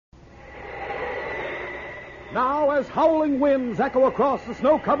Now, as howling winds echo across the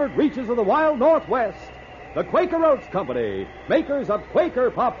snow-covered reaches of the wild Northwest, the Quaker Oats Company, makers of Quaker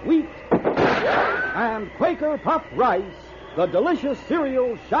Puff Wheat and Quaker Puff Rice, the delicious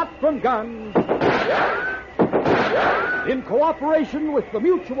cereal shot from guns, in cooperation with the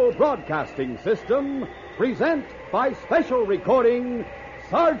Mutual Broadcasting System, present by special recording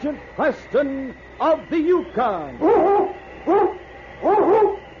Sergeant Preston of the Yukon.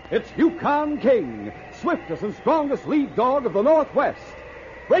 It's Yukon King, swiftest and strongest lead dog of the Northwest,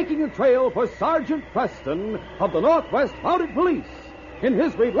 breaking a trail for Sergeant Preston of the Northwest Mounted Police in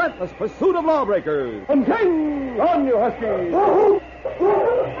his relentless pursuit of lawbreakers. And King, on you, Husky!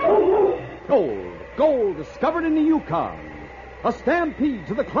 Gold discovered in the Yukon. A stampede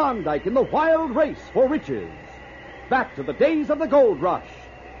to the Klondike in the wild race for riches. Back to the days of the gold rush.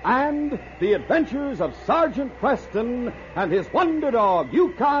 And the adventures of Sergeant Preston and his wonder dog,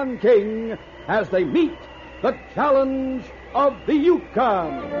 Yukon King, as they meet the challenge of the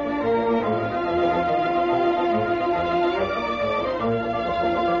Yukon.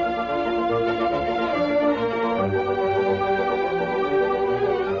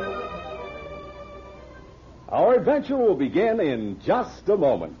 Our adventure will begin in just a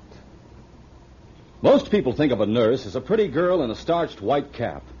moment. Most people think of a nurse as a pretty girl in a starched white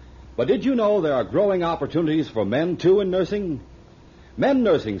cap. But did you know there are growing opportunities for men, too, in nursing? Men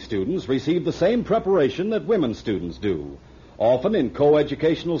nursing students receive the same preparation that women students do, often in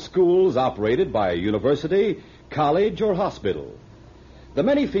co-educational schools operated by a university, college, or hospital. The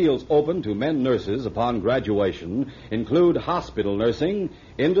many fields open to men nurses upon graduation include hospital nursing,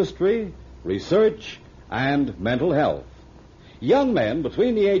 industry, research, and mental health. Young men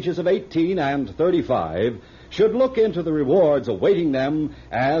between the ages of 18 and 35 should look into the rewards awaiting them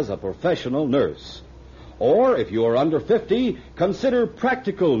as a professional nurse. Or, if you are under 50, consider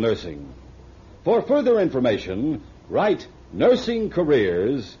practical nursing. For further information, write Nursing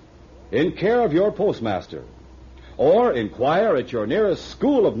Careers in care of your postmaster. Or inquire at your nearest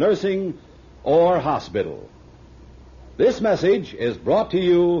school of nursing or hospital. This message is brought to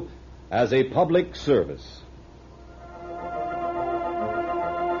you as a public service.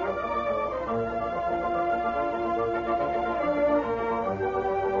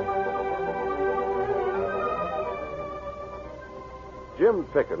 Jim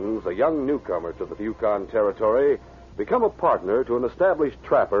Pickens, a young newcomer to the Yukon Territory, become a partner to an established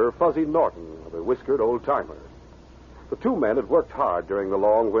trapper, Fuzzy Norton, the whiskered old-timer. The two men had worked hard during the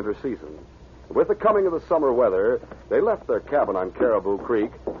long winter season. With the coming of the summer weather, they left their cabin on Caribou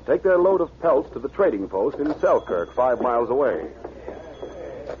Creek to take their load of pelts to the trading post in Selkirk, 5 miles away.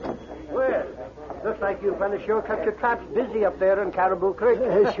 Well, looks like you fellas sure kept your traps busy up there in Caribou Creek.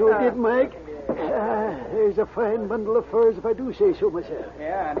 Sure did, Mike. There's a fine bundle of furs, if I do say so myself.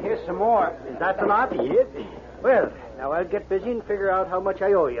 Yeah, and here's some more. Is that the lot? Yep. Well, now I'll get busy and figure out how much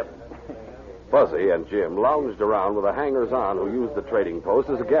I owe you. Fuzzy and Jim lounged around with the hangers-on who used the trading post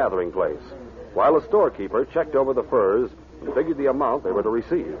as a gathering place, while the storekeeper checked over the furs and figured the amount they were to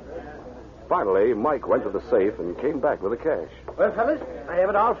receive. Finally, Mike went to the safe and came back with the cash. Well, fellas, I have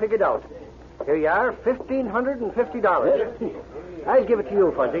it all figured out. Here you are, $1,550. I'll give it to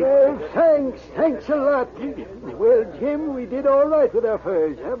you, Fuzzy. Thanks a lot. Well, Jim, we did all right with our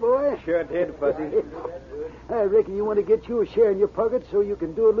furs, huh, boy? Sure did, Fuzzy. I reckon you want to get you a share in your pocket so you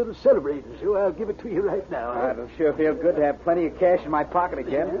can do a little celebrating, so I'll give it to you right now. Huh? It'll sure feel good to have plenty of cash in my pocket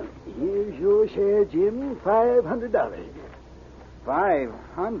again. Here's your share, Jim, $500.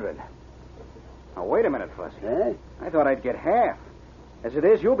 500? Now, wait a minute, Fuzzy. Huh? I thought I'd get half. As it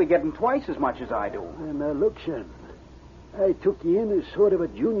is, you'll be getting twice as much as I do. Well, now, look, son. I took you in as sort of a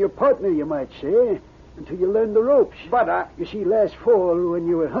junior partner, you might say, until you learned the ropes. But, You see, last fall, when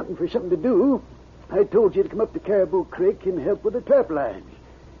you were hunting for something to do, I told you to come up to Caribou Creek and help with the trap lines.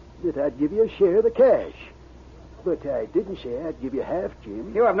 That I'd give you a share of the cash. But I didn't say I'd give you half,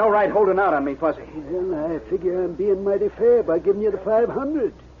 Jim. you have no right holding out on me, Fuzzy. Well, I figure I'm being mighty fair by giving you the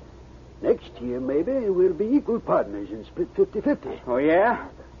 500. Next year, maybe, we'll be equal partners and split 50-50. Oh, yeah?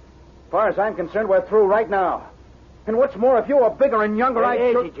 As far as I'm concerned, we're through right now. And what's more, if you were bigger and younger,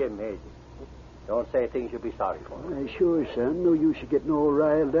 I'd... Easy, Jim, easy. Don't say things you'll be sorry for. Why, sure, son. No use you getting all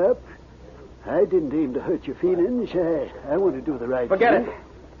riled up. I didn't aim to hurt your feelings. I want to do the right Forget thing. it.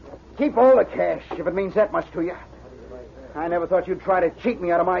 Keep all the cash, if it means that much to you. I never thought you'd try to cheat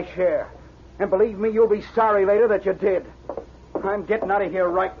me out of my share. And believe me, you'll be sorry later that you did. I'm getting out of here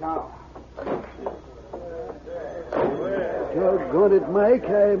right now. Doggone it, Mike.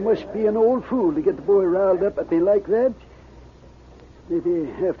 I must be an old fool to get the boy riled up at me like that. Maybe,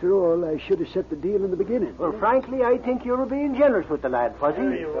 after all, I should have set the deal in the beginning. Well, frankly, I think you're being generous with the lad,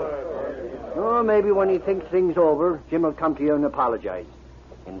 Fuzzy. Or maybe when he thinks things over, Jim will come to you and apologize.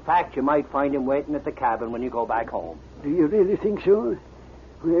 In fact, you might find him waiting at the cabin when you go back home. Do you really think so?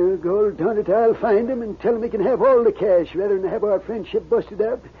 Well, God darn it, I'll find him and tell him he can have all the cash rather than have our friendship busted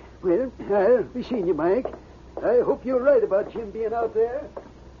up. Well, I'll be seeing you, Mike. I hope you're right about Jim being out there.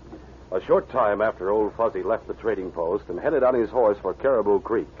 A short time after old Fuzzy left the trading post and headed on his horse for Caribou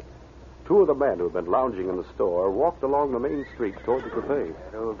Creek, two of the men who had been lounging in the store walked along the main street toward the cafe.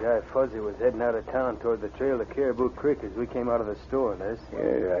 That old guy Fuzzy was heading out of town toward the trail to Caribou Creek as we came out of the store, Les.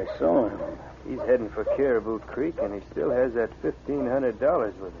 Yeah, I saw him. He's heading for Caribou Creek, and he still has that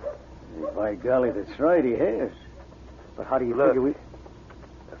 $1,500 with him. By golly, that's right, he has. But how do you Look, figure we...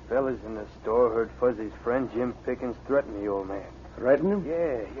 The fellas in the store heard Fuzzy's friend Jim Pickens threaten the old man. Threaten him?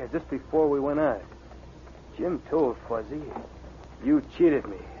 Yeah, just before we went out. Jim told Fuzzy, "You cheated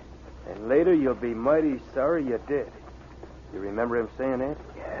me, and later you'll be mighty sorry you did." You remember him saying that?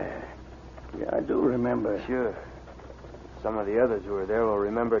 Yeah, I do remember. Sure. Some of the others who were there will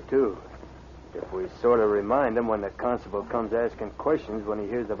remember, too. If we sort of remind him when the constable comes asking questions when he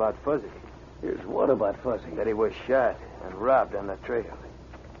hears about Fuzzy. Here's what about Fuzzy? That he was shot and robbed on the trail.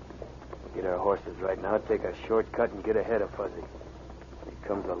 We'll get our horses right now, take a shortcut, and get ahead of Fuzzy. When he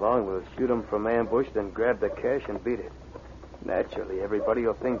comes along, we'll shoot him from ambush, then grab the cash and beat it. Naturally, everybody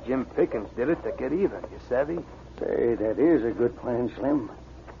will think Jim Pickens did it to get even, you savvy? Say, that is a good plan, Slim.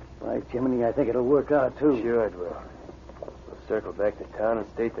 By Jiminy, I think it'll work out, too. Sure it will. We'll circle back to town and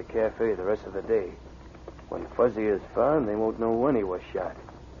stay at the cafe the rest of the day. When Fuzzy is found, they won't know when he was shot.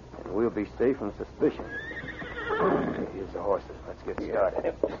 And we'll be safe from suspicion. Here's the horses. Let's get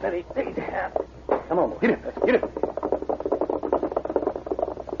started. Steady. Come on, get it.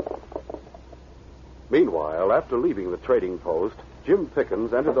 Meanwhile, after leaving the trading post, Jim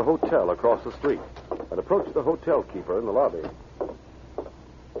Pickens entered the hotel across the street and approached the hotel keeper in the lobby.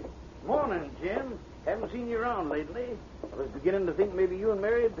 Morning, Jim. Haven't seen you around lately. I was beginning to think maybe you and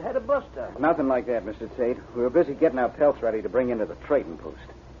Mary had a bust up. Nothing like that, Mr. Tate. We were busy getting our pelts ready to bring into the trading post.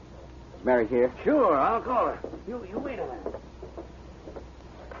 Is Mary here? Sure, I'll call her. You wait a minute.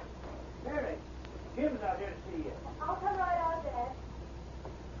 Mary, Jim's out here to see you. I'll come right out, Dad.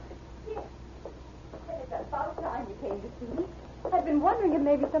 Jim, it's about time you came to see me. I've been wondering if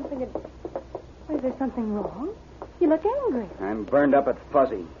maybe something had... Is there something wrong? You look angry. I'm burned up at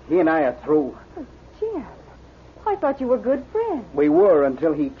Fuzzy. He and I are through. Oh, Jim, I thought you were good friends. We were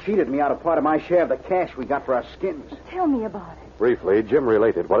until he cheated me out of part of my share of the cash we got for our skins. Tell me about it. Briefly, Jim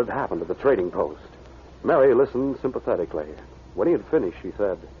related what had happened at the trading post. Mary listened sympathetically. When he had finished, she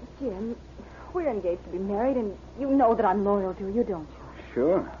said, Jim, we're engaged to be married, and you know that I'm loyal to you, don't you?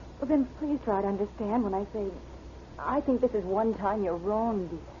 Sure. Well, then please try to understand when I say I think this is one time you're wrong,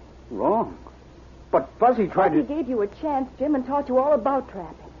 dear. Wrong? But Fuzzy tried Fuzzy to... gave you a chance, Jim, and taught you all about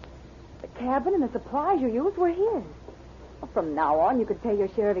trapping. The cabin and the supplies you used were his. Well, from now on, you could pay your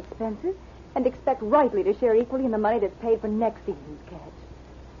share of expenses and expect rightly to share equally in the money that's paid for next season's catch.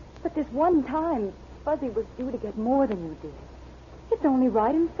 But this one time, Fuzzy was due to get more than you did. It's only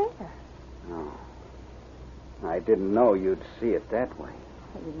right and fair. Oh. I didn't know you'd see it that way.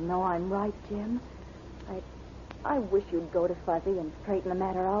 You know I'm right, Jim. I wish you'd go to Fuzzy and straighten the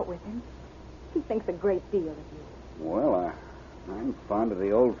matter out with him. He thinks a great deal of you. Well, I'm fond of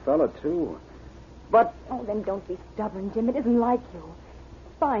the old fella, too. But... Oh, then don't be stubborn, Jim. It isn't like you.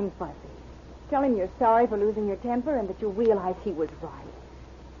 Find Fuzzy. Tell him you're sorry for losing your temper and that you realize he was right.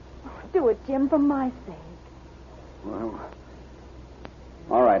 Oh, do it, Jim, for my sake. Well...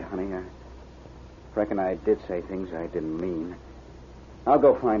 All right, honey. I reckon I did say things I didn't mean. I'll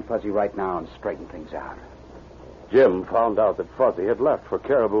go find Fuzzy right now and straighten things out. Jim found out that Fuzzy had left for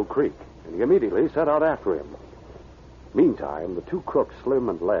Caribou Creek, and he immediately set out after him. Meantime, the two crooks, Slim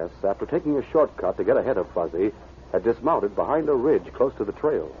and Les, after taking a shortcut to get ahead of Fuzzy, had dismounted behind a ridge close to the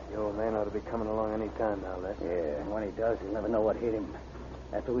trail. The old man ought to be coming along any time now, Les. Yeah, and when he does, he'll never know what hit him.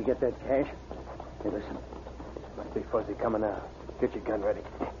 After we get that cash... Hey, listen. Must be Fuzzy coming now. Get your gun ready.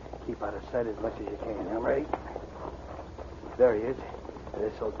 Keep out of sight as much as you can. I'm ready. There he is.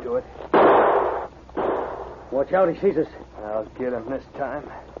 This'll do it. Watch out, he sees us. I'll get him this time.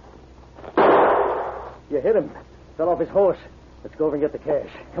 You hit him. Fell off his horse. Let's go over and get the cash.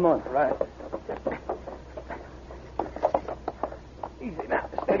 Come on. Right. Easy now.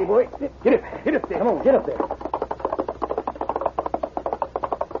 Steady, boy. Get it. Get up there. Come on, get up there.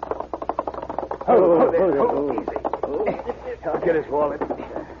 Easy. I'll get his wallet.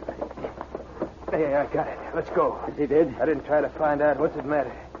 There, I got it. Let's go. Is he dead? I didn't try to find out. What's it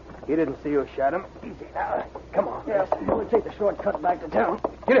matter? He didn't see who shot him. Easy now. Come on. Yeah, we'll take the shortcut back to town.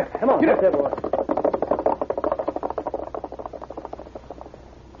 Get up. Come on. Get Get up. there, boy.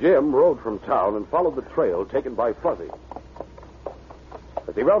 Jim rode from town and followed the trail taken by Fuzzy.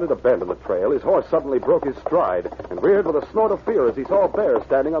 As he rounded a bend in the trail, his horse suddenly broke his stride and reared with a snort of fear as he saw a bear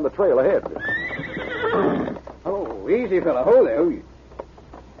standing on the trail ahead. Oh, easy, fella. Hold there.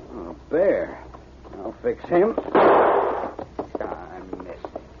 Oh, bear. I'll fix him. I missed.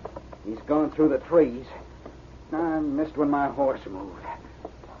 He's gone through the trees. I missed when my horse moved.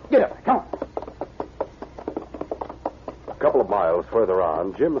 Get up. Come on. A couple of miles further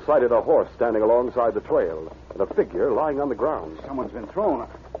on, Jim sighted a horse standing alongside the trail and a figure lying on the ground. Someone's been thrown.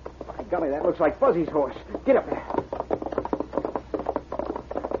 By golly, that looks like Fuzzy's horse. Get up there.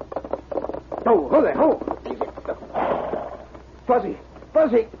 Oh, hold there. Hold. Fuzzy.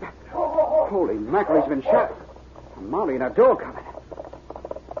 Fuzzy. Holy mackerel, he's been shot. A Molly and a door coming.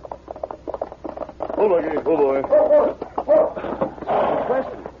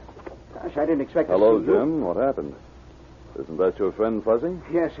 Weston. Gosh, I didn't expect to Hello, see you. Jim. What happened? Isn't that your friend, Fuzzy?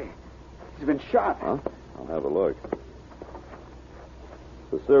 Yes, he's been shot. Huh? I'll have a look.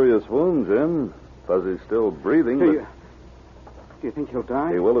 It's a serious wound, Jim. Fuzzy's still breathing. Do you think he'll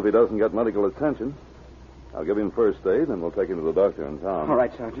die? He will if he doesn't get medical attention. I'll give him first aid, and we'll take him to the doctor in town. All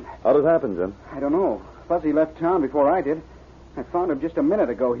right, Sergeant. How'd it happen, Jim? I don't know. Fuzzy left town before I did. I found him just a minute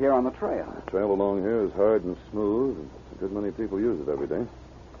ago here on the trail. The trail along here is hard and smooth, and a good many people use it every day.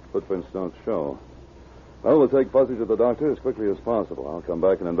 Footprints don't show. Well, we'll take Fuzzy to the doctor as quickly as possible. I'll come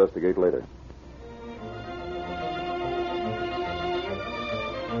back and investigate later.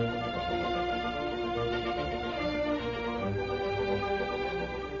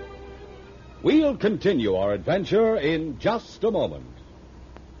 We'll continue our adventure in just a moment.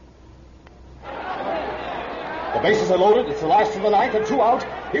 The bases are loaded. It's the last of the ninth and 2 out.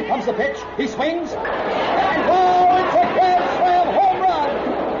 Here comes the pitch. He swings. And it's a grand slam home run.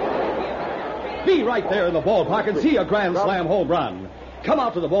 Be right there in the ballpark and see a grand slam home run. Come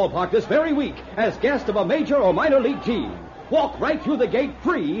out to the ballpark this very week as guest of a major or minor league team. Walk right through the gate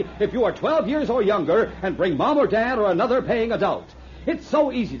free if you are 12 years or younger and bring mom or dad or another paying adult. It's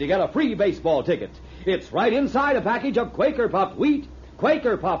so easy to get a free baseball ticket. It's right inside a package of Quaker Puffed wheat,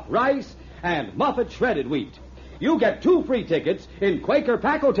 Quaker Puffed rice, and Muffet shredded wheat. You get 2 free tickets in Quaker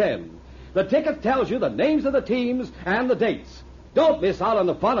Pack-O-10. The ticket tells you the names of the teams and the dates. Don't miss out on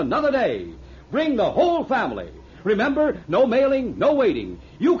the fun another day. Bring the whole family. Remember, no mailing, no waiting.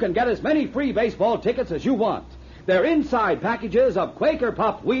 You can get as many free baseball tickets as you want. They're inside packages of Quaker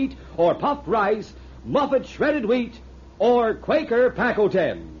Puffed wheat or puffed rice, Muffet shredded wheat, or Quaker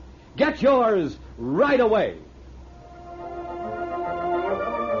Pack-O-10. Get yours right away.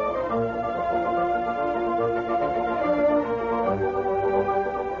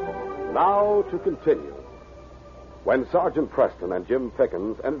 Now to continue. When Sergeant Preston and Jim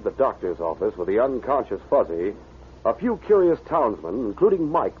Pickens entered the doctor's office with the unconscious Fuzzy, a few curious townsmen,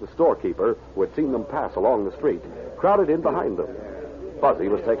 including Mike, the storekeeper, who had seen them pass along the street, crowded in behind them. Fuzzy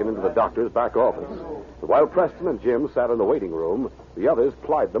was taken into the doctor's back office. But while Preston and Jim sat in the waiting room, the others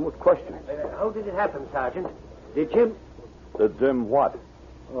plied them with questions. How did it happen, Sergeant? Did Jim... Did Jim what?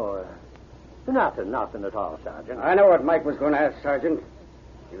 Oh, nothing at all, Sergeant. I know what Mike was going to ask, Sergeant.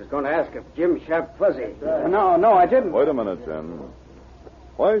 He was going to ask if Jim shot Fuzzy. No, I didn't. Wait a minute, Jim.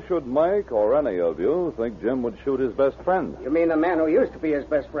 Why should Mike or any of you think Jim would shoot his best friend? You mean the man who used to be his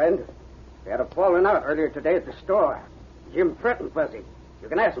best friend? They had a falling out earlier today at the store. Jim threatened Fuzzy. You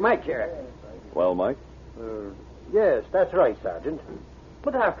can ask Mike here. Well, Mike? Yes, that's right, Sergeant.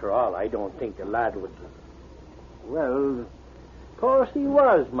 But after all, I don't think the lad would... Well, of course he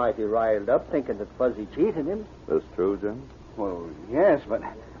was mighty riled up thinking that Fuzzy cheated him. That's true, Jim? Well, yes, but...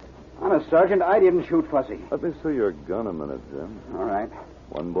 Honest, Sergeant, I didn't shoot Fuzzy. Let me see your gun a minute, Jim. All right.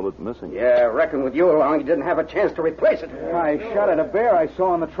 1 bullet missing. Yeah, I reckon with you along, you didn't have a chance to replace it. I shot at a bear I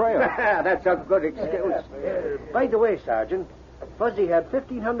saw on the trail. That's a good excuse. By the way, Sergeant, Fuzzy had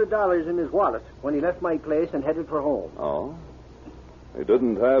 $1,500 in his wallet when he left my place and headed for home. Oh? He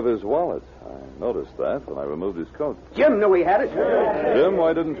didn't have his wallet. I noticed that when I removed his coat. Jim knew he had it. Jim,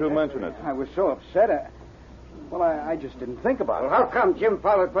 why didn't you mention it? I was so upset. I just didn't think about it. Well, how come Jim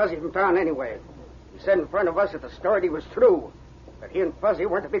followed Fuzzy from town anyway? He said in front of us at the store that he was through. That he and Fuzzy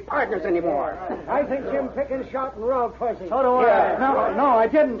weren't to be partners anymore. I think Jim Pickens shot and robbed Fuzzy. So do I. No, I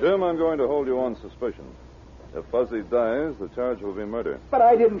didn't. Jim, I'm going to hold you on suspicion. If Fuzzy dies, the charge will be murder. But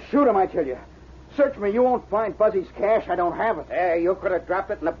I didn't shoot him, I tell you. Search me. You won't find Fuzzy's cash. I don't have it. Hey, you could have dropped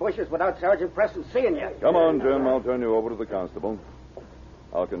it in the bushes without Sergeant Preston seeing you. Come on, Jim. I'll turn you over to the constable.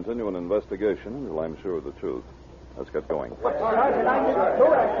 I'll continue an investigation until I'm sure of the truth. Let's get going.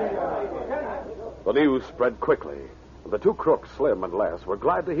 The news spread quickly. The two crooks, Slim and Les, were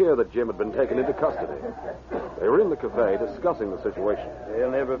glad to hear that Jim had been taken into custody. They were in the cafe discussing the situation.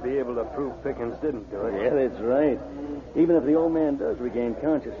 They'll never be able to prove Pickens didn't do it. Yeah, that's right. Even if the old man does regain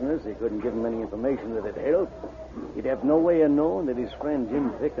consciousness, they couldn't give him any information that'd help. He'd have no way of knowing that his friend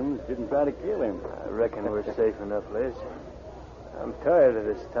Jim Pickens didn't try to kill him. I reckon we're safe enough, Les. I'm tired of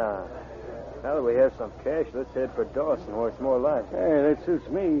this town. Now that we have some cash, let's head for Dawson, where it's more life. Hey, that suits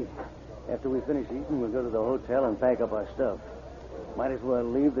me. After we finish eating, we'll go to the hotel and pack up our stuff. Might as well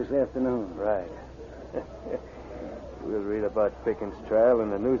leave this afternoon. Right. We'll read about Pickens' trial in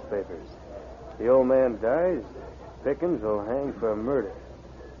the newspapers. If the old man dies, Pickens will hang for murder.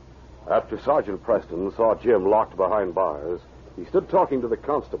 After Sergeant Preston saw Jim locked behind bars, he stood talking to the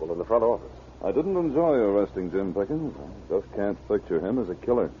constable in the front office. I didn't enjoy arresting Jim Pickens. I just can't picture him as a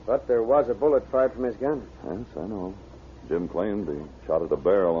killer. But there was a bullet fired from his gun. Yes, I know. Jim claimed he shot at a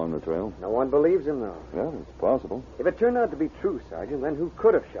bear along the trail. No one believes him, though. Yeah, it's possible. If it turned out to be true, Sergeant, then who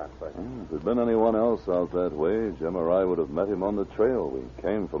could have shot Fuzzy? If there'd been anyone else out that way, Jim or I would have met him on the trail. We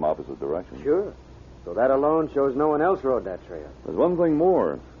came from opposite directions. Sure. So that alone shows no one else rode that trail. There's one thing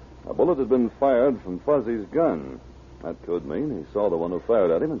more. A bullet had been fired from Fuzzy's gun. That could mean he saw the one who fired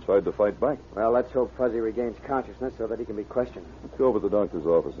at him and tried to fight back. Well, let's hope Fuzzy regains consciousness so that he can be questioned. Let's go over to the doctor's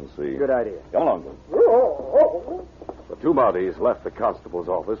office and see. Good idea. Come along, then. The two Mounties left the constable's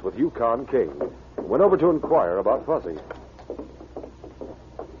office with Yukon King and went over to inquire about Fuzzy.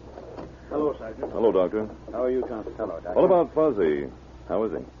 Hello, Sergeant. Hello, Doctor. How are you, Constable? Hello, Doctor. What about Fuzzy? How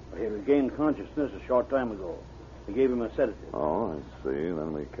is he? He regained consciousness a short time ago. We gave him a sedative. Oh, I see.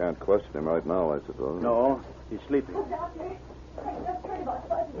 Then we can't question him right now, I suppose. No, he's sleeping. Oh, Doctor, I just heard about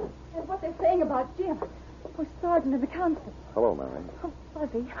Fuzzy and what they're saying about Jim. Oh, Sergeant and the constable. Hello, Mary. Oh,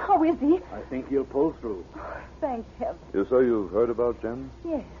 Fuzzy, how is he? I think he'll pull through. Thank heaven. You say you've heard about Jim?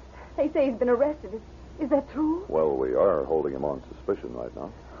 Yes. They say he's been arrested. Is that true? Well, we are holding him on suspicion right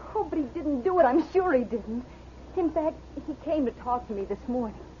now. Oh, but he didn't do it. I'm sure he didn't. In fact, he came to talk to me this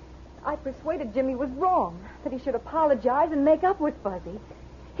morning. I persuaded Jim he was wrong, that he should apologize and make up with Fuzzy.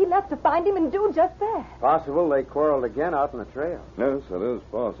 He left to find him and do just that. Possible they quarreled again out on the trail. Yes, it is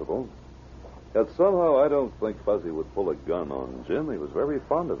possible. Yet somehow I don't think Fuzzy would pull a gun on Jim. He was very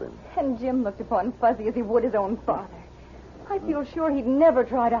fond of him. And Jim looked upon Fuzzy as he would his own father. I feel sure he'd never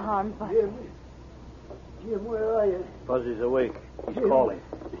try to harm Fuzzy. Jim, where are you? Fuzzy's awake. He's calling.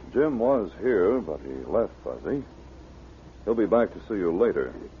 Jim was here, but he left Fuzzy. He'll be back to see you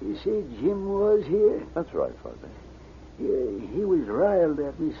later. You say Jim was here? That's right, Fuzzy. Yeah, he was riled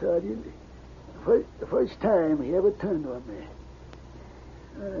at me, Sergeant. The first time he ever turned on me.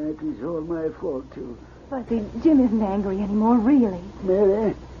 It was all my fault, too. Fuzzy, Jim isn't angry anymore, really.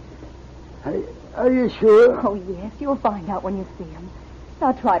 Mary, are you sure? Oh, yes. You'll find out when you see him.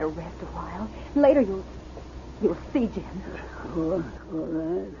 Now try to rest a while. Later you'll see Jim. Oh, all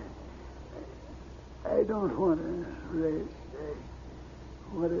right. I don't want to rest.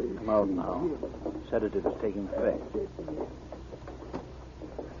 Come out now. Sedative is taking effect. Now,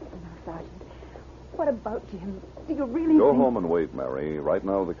 Sergeant, what about Jim? Do you really Go think... home and wait, Mary. Right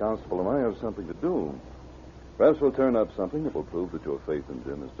now, the constable and I have something to do. Perhaps we'll turn up something that will prove that your faith in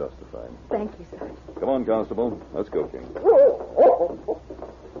Jim is justified. Thank you, Sergeant. Come on, Constable. Let's go, King.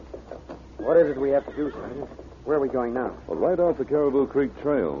 What is it we have to do, Sergeant? Where are we going now? Well, right off the Caribou Creek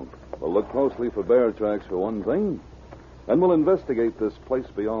Trail. We'll look closely for bear tracks for one thing. Then we'll investigate this place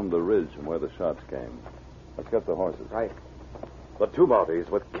beyond the ridge from where the shots came. Let's get the horses. Right. The two Mounties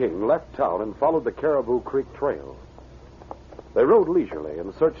with King left town and followed the Caribou Creek Trail. They rode leisurely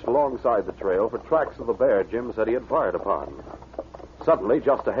and searched alongside the trail for tracks of the bear Jim said he had fired upon. Suddenly,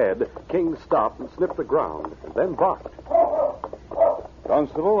 just ahead, King stopped and sniffed the ground, then barked.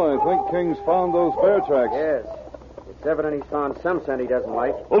 Constable, I think King's found those bear tracks. Yes. It's evident he's found some scent he doesn't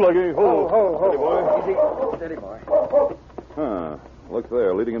like. Oh, Lucky. Ho, ho, ho. Steady, boy. Easy. Steady, boy. Huh. Look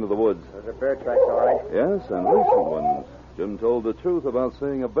there, leading into the woods. Those are bear tracks, all right. Yes, and recent ones. Jim told the truth about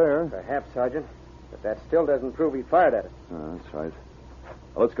seeing a bear. Perhaps, Sergeant. But that still doesn't prove he fired at it. That's right.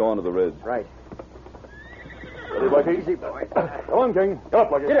 Well, let's go on to the ridge. Right. Ready, Lucky? Easy, boy. Come on, King. Get up,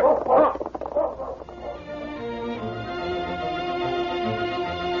 Lucky. Get him. Come on.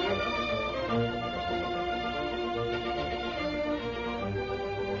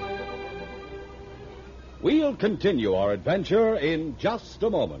 We'll continue our adventure in just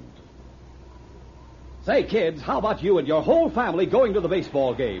a moment. Say, kids, how about you and your whole family going to the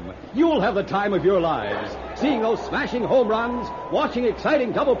baseball game? You'll have the time of your lives. Seeing those smashing home runs, watching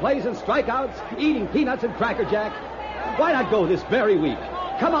exciting double plays and strikeouts, eating peanuts and Cracker Jack. Why not go this very week?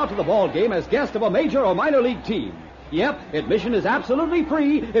 Come out to the ball game as guest of a major or minor league team. Yep, admission is absolutely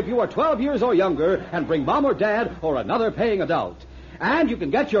free if you are 12 years or younger and bring mom or dad or another paying adult. And you can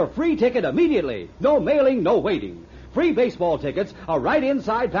get your free ticket immediately. No mailing, no waiting. Free baseball tickets are right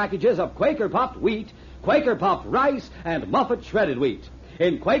inside packages of Quaker Puffed wheat, Quaker Puffed rice, and Muffet shredded wheat.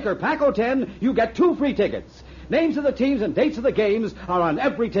 In Quaker Pack 10, you get 2 free tickets. Names of the teams and dates of the games are on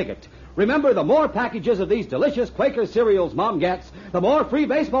every ticket. Remember, the more packages of these delicious Quaker cereals Mom gets, the more free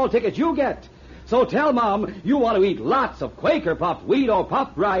baseball tickets you get. So tell Mom you want to eat lots of Quaker Puffed wheat or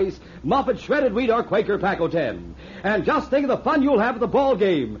puffed rice, Muffet shredded wheat or Quaker Pack 10. And just think of the fun you'll have at the ball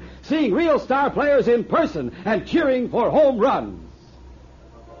game, seeing real star players in person and cheering for home runs.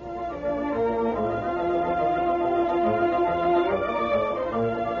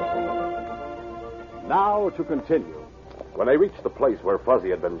 Now to continue. When they reached the place where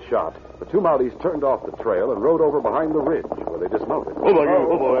Fuzzy had been shot, the two Mounties turned off the trail and rode over behind the ridge, where they dismounted.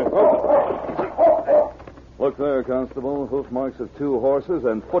 Look there, Constable. Hoof marks of 2 horses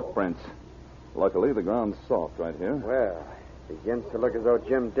and footprints. Luckily, the ground's soft right here. Well, it begins to look as though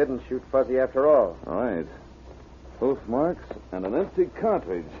Jim didn't shoot Fuzzy after all. Right. Hoof marks and an empty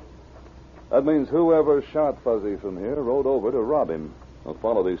cartridge. That means whoever shot Fuzzy from here rode over to rob him. We'll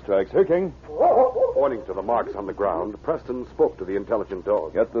follow these tracks. Here, King. Pointing to the marks on the ground, Preston spoke to the intelligent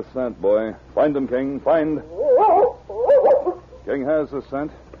dog. Get the scent, boy. Find them, King. Find. King has the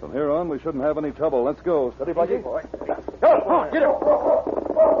scent. From here on, we shouldn't have any trouble. Let's go. Steady, Blackie. Boy. Come on, get him.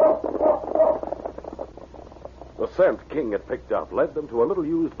 The scent King had picked up led them to a little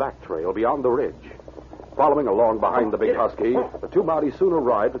used back trail beyond the ridge. Following along behind the big husky, the two Mounties soon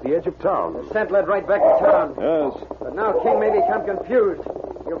arrived at the edge of town. The scent led right back to town. Yes. But now King may become confused.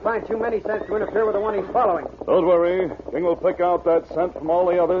 He'll find too many scents to interfere with the one he's following. Don't worry. King will pick out that scent from all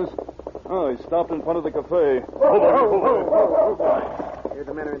the others. Oh, he stopped in front of the cafe. Here,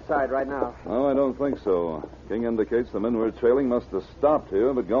 the men are inside right now. No, I don't think so. King indicates the men we're trailing must have stopped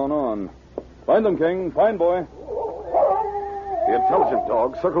here but gone on. Find them, King. Find, boy. The intelligent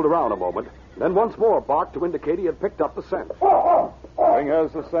dog circled around a moment, then once more barked to indicate he had picked up the scent. King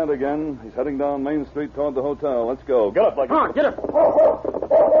has the scent again. He's heading down Main Street toward the hotel. Let's go. Get up, Blackie. Come on, get him.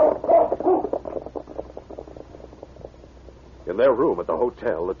 In their room at the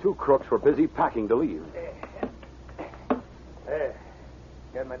hotel, the two crooks were busy packing to leave. There.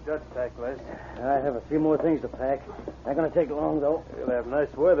 Got my duds packed, Les. I have a few more things to pack. Not going to take long, though. We'll have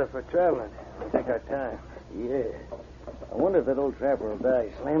nice weather for traveling. We'll take our time. Yeah. I wonder if that old trapper will die,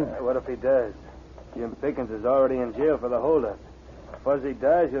 Slim. What if he does? Jim Pickens is already in jail for the holdup. If Fuzzy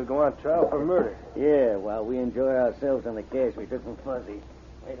dies, he'll go on trial for murder. Yeah, while we enjoy ourselves on the cash we took from Fuzzy.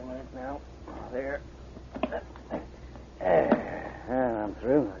 Wait a minute now. There. I'm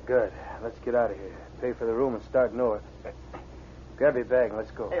through. Good. Let's get out of here. Pay for the room and start north. Grab your bag and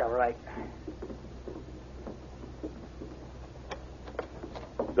let's go. Yeah, right.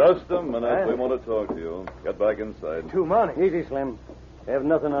 Just a minute. We want to talk to you. Get back inside. Two money. Easy, Slim. They have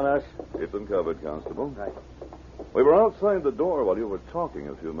nothing on us. Keep them covered, Constable. Right. We were outside the door while you were talking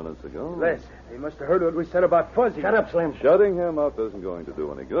a few minutes ago. Les, he must have heard what we said about Fuzzy. Shut up, Slim. Shutting him up isn't going to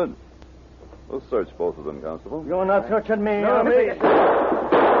do any good. We'll search both of them, Constable. You're not touching me. No, me.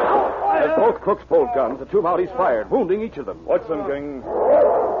 As both crooks pulled guns, the two Mounties fired, wounding each of them. Watch them, King.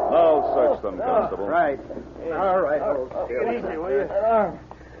 Now search them, Constable. Right. All right, hold still. Get easy, will you?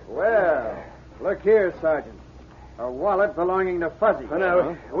 Well, look here, Sergeant. A wallet belonging to Fuzzy.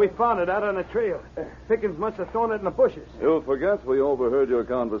 No, we found it out on the trail. Pickens must have thrown it in the bushes. You'll forget we overheard your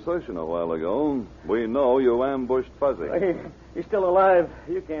conversation a while ago. We know you ambushed Fuzzy. He's still alive.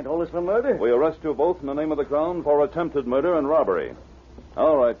 You can't hold us for murder. We arrest you both in the name of the Crown for attempted murder and robbery.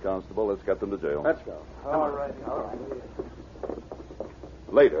 All right, Constable, let's get them to jail. Let's go. All right.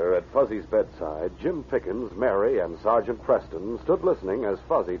 Later, at Fuzzy's bedside, Jim Pickens, Mary, and Sergeant Preston stood listening as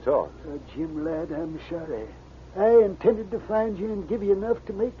Fuzzy talked. Jim, lad, I'm sorry. I intended to find you and give you enough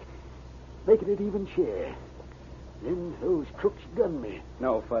to make it an even share. Then those crooks gunned me.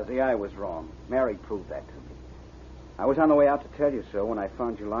 No, Fuzzy, I was wrong. Mary proved that to me. I was on the way out to tell you so when I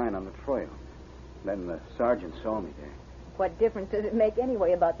found you lying on the trail. Then the sergeant saw me there. What difference does it make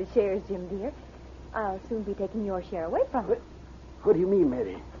anyway about the shares, Jim, dear? I'll soon be taking your share away from it. What do you mean,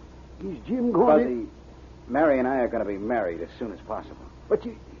 Mary? Is Jim going Fuzzy, Mary and I are going to be married as soon as possible. But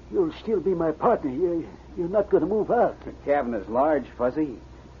you'll still be my partner. You're not going to move out. The cabin is large, Fuzzy.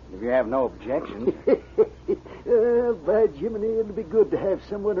 If you have no objections. By Jiminy, it'll be good to have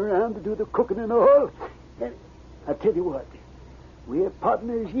someone around to do the cooking and all. And I'll tell you what. We're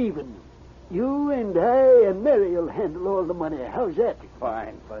partners even. You and I and Mary will handle all the money. How's that?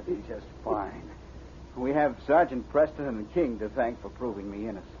 Fine, Fuzzy, just fine. We have Sergeant Preston and King to thank for proving me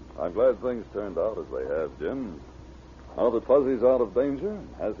innocent. I'm glad things turned out as they have, Jim. Now that Fuzzy's out of danger,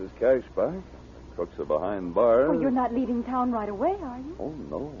 has his cash back, crooks are behind bars. Oh, you're not leaving town right away, are you? Oh,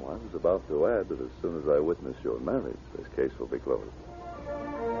 no. I was about to add that as soon as I witness your marriage, this case will be closed.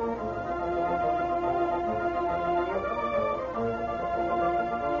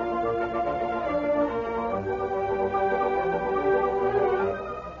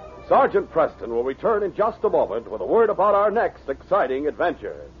 Sergeant Preston will return in just a moment with a word about our next exciting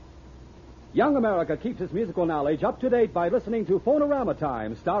adventure. Young America keeps its musical knowledge up to date by listening to Phonorama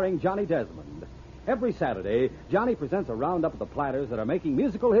Time, starring Johnny Desmond. Every Saturday, Johnny presents a roundup of the platters that are making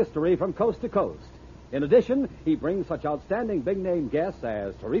musical history from coast to coast. In addition, he brings such outstanding big-name guests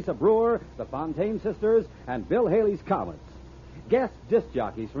as Teresa Brewer, the Fontaine Sisters, and Bill Haley's Comets. Guest disc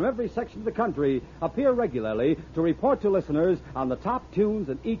jockeys from every section of the country appear regularly to report to listeners on the top tunes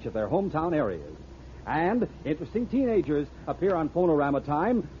in each of their hometown areas. And interesting teenagers appear on Phonorama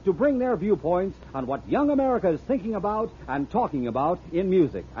Time to bring their viewpoints on what young America is thinking about and talking about in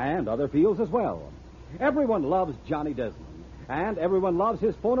music and other fields as well. Everyone loves Johnny Desmond, and everyone loves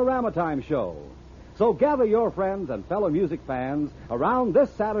his Phonorama Time show. So gather your friends and fellow music fans around this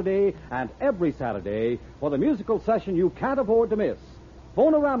Saturday and every Saturday for the musical session you can't afford to miss.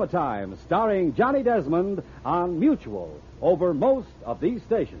 Phonorama Time, starring Johnny Desmond on Mutual over most of these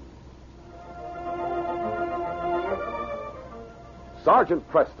stations. Sergeant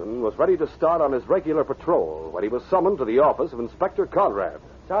Preston was ready to start on his regular patrol when he was summoned to the office of Inspector Conrad.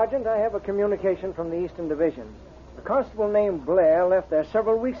 Sergeant, I have a communication from the Eastern Division. A constable named Blair left there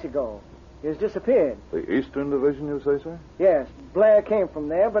several weeks ago. He has disappeared. The Eastern Division, you say, sir? Yes, Blair came from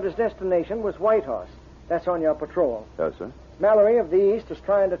there, but his destination was Whitehorse. That's on your patrol. Yes, sir. Mallory of the East is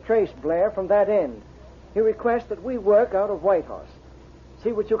trying to trace Blair from that end. He requests that we work out of Whitehorse.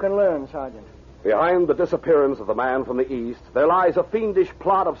 See what you can learn, Sergeant. Behind the disappearance of the man from the East, there lies a fiendish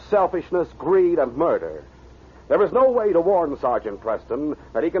plot of selfishness, greed, and murder. There is no way to warn Sergeant Preston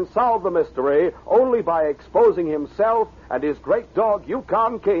that he can solve the mystery only by exposing himself and his great dog,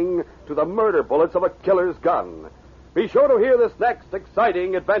 Yukon King, to the murder bullets of a killer's gun. Be sure to hear this next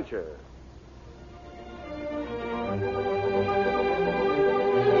exciting adventure.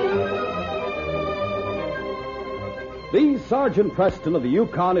 These Sergeant Preston of the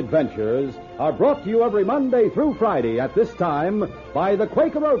Yukon Adventures are brought to you every Monday through Friday at this time by the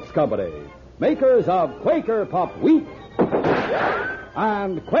Quaker Oats Company, makers of Quaker Puffed Wheat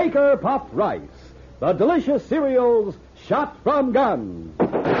and Quaker Puffed Rice, the delicious cereals shot from guns.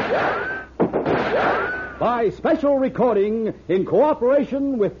 By special recording in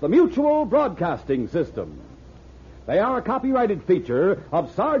cooperation with the Mutual Broadcasting System. They are a copyrighted feature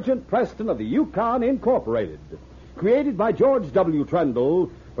of Sergeant Preston of the Yukon Incorporated. Created by George W.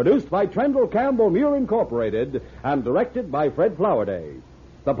 Trendle, produced by Trendle Campbell Muir Incorporated, and directed by Fred Flowerday.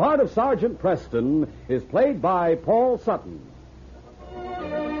 The part of Sergeant Preston is played by Paul Sutton.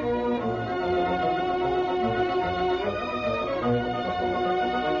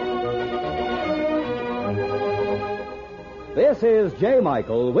 This is J.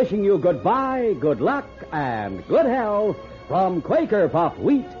 Michael wishing you goodbye, good luck, and good health from Quaker Puffed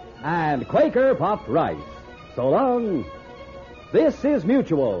Wheat and Quaker Puffed Rice. So long. This is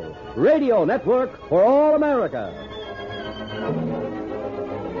Mutual, Radio Network for all America.